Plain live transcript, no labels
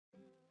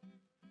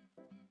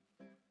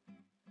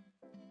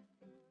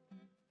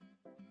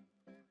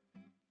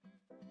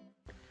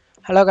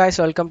Hello guys,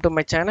 welcome to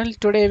my channel.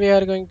 Today we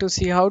are going to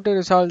see how to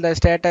resolve the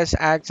status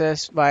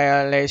access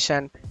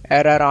violation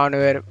error on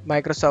your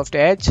Microsoft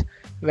Edge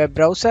web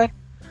browser.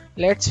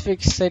 Let's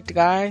fix it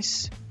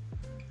guys.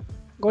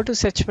 Go to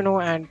search menu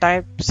and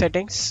type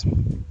settings.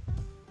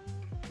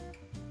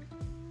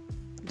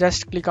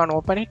 Just click on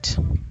open it.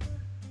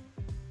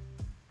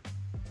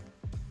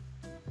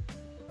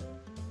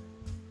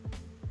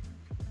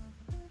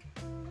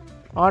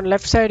 On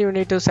left side you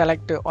need to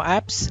select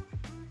apps.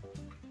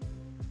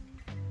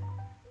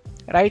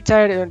 Right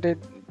side you need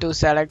to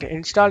select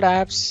installed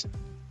apps.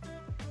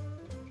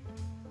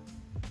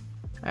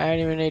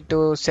 And you need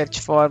to search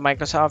for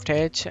Microsoft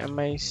Edge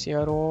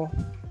MICRO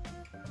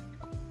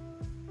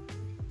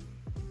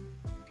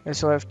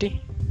SOFT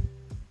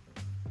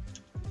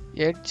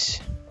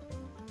Edge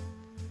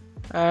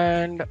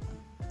and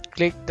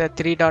click the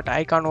three dot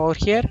icon over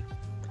here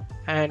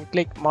and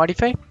click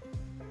modify.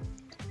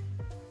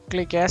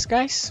 Click yes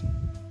guys.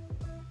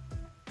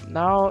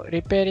 Now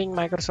repairing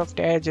Microsoft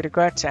Edge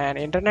requires an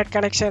internet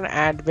connection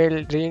and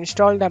will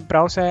reinstall the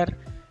browser.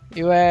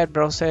 Your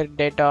browser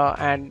data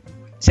and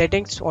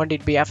settings won't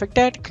it be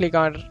affected. Click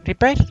on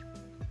repair.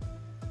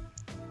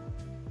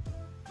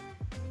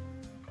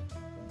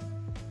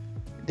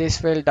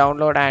 This will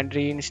download and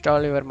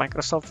reinstall your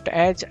Microsoft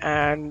Edge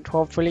and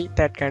hopefully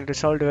that can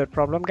resolve your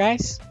problem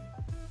guys.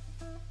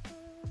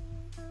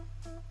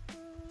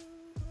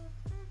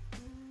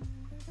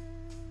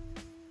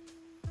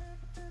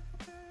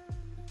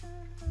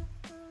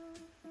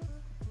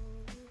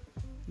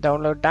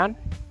 Download done.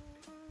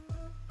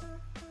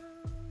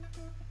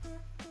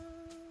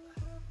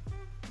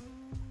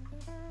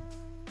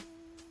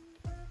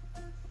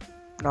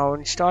 Now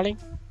installing.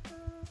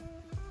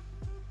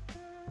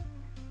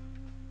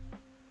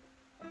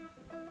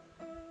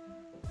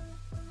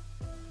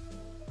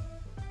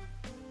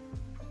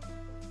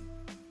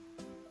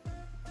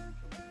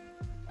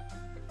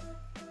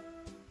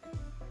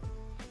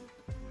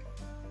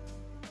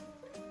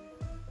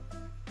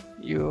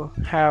 You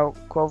have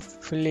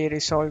hopefully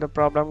resolved the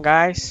problem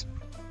guys.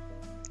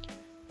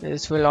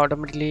 This will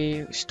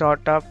automatically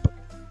start up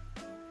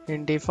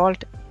in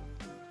default.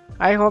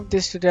 I hope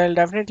this tutorial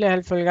definitely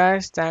helpful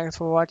guys. Thanks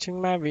for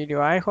watching my video.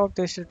 I hope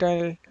this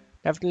tutorial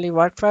definitely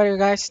worked for you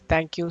guys.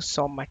 Thank you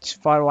so much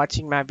for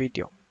watching my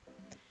video.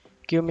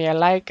 Give me a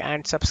like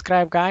and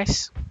subscribe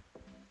guys.